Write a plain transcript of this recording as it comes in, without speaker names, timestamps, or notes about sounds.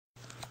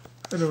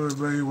Hello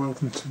everybody,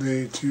 welcome to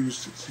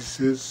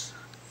DAY-266.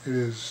 It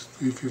is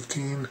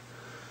 3:15,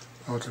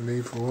 about to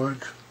leave for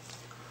work.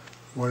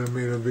 I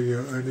made a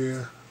video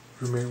earlier,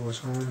 roommate was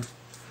home,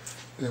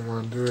 didn't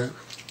want to do it.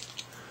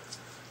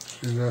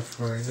 It's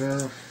enough right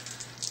now.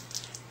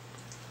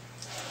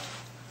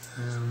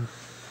 And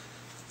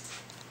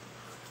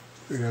I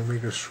think I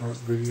make a short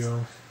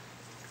video,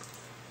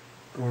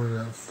 going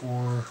at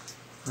 4.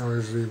 I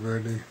always leave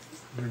early,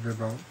 leave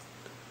about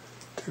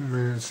 10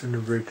 minutes in the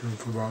break room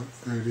for about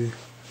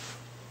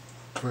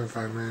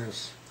 25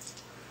 minutes.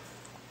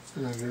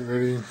 And I get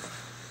ready.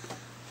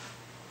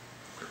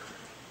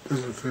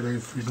 Doesn't feel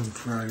like Freedom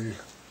Friday.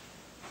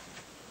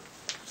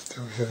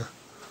 Still here.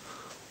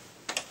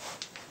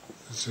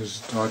 It's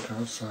just dark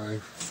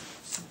outside.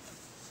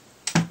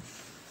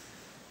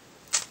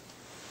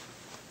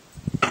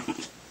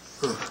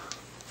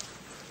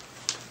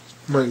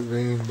 Might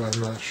rain, but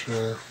I'm not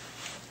sure.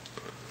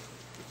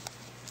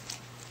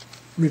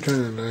 Be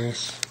kind of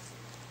nice.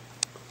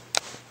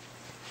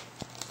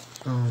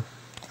 So, I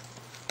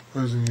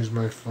wasn't use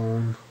my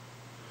phone.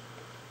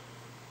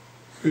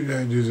 Figured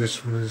I'd do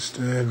this one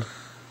instead.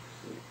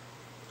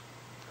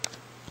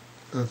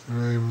 Nothing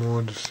really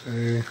more to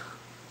say.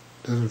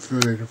 Doesn't feel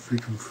like a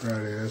freaking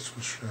Friday, that's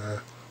for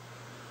sure.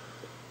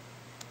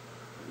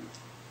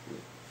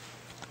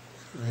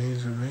 If it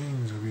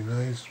rains, it'll be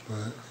nice,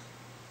 but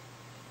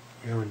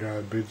we haven't got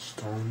a big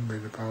storm,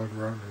 made the power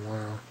go out in a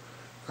while.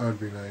 That would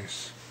be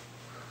nice.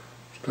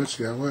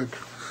 Especially at work.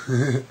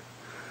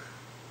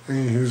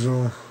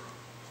 Anywho,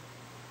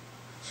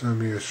 it's gonna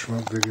be a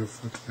short video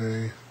for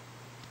today.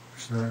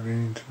 It's not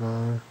raining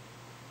tomorrow,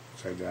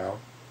 which I doubt.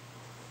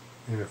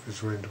 And if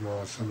it's raining tomorrow,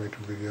 I'll still make a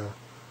video.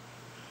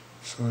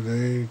 So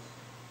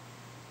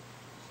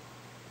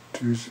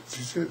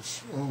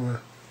DAY-266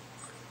 over.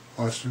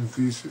 Washington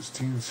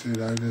 3:16 said,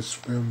 "I just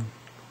swim.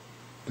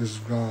 This is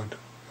God."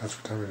 That's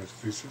what time it is,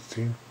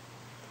 3:16.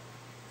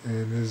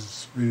 And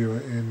this video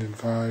will end in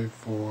 5,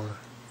 4,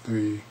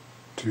 3,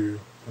 2,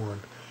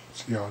 1.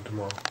 See y'all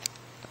tomorrow.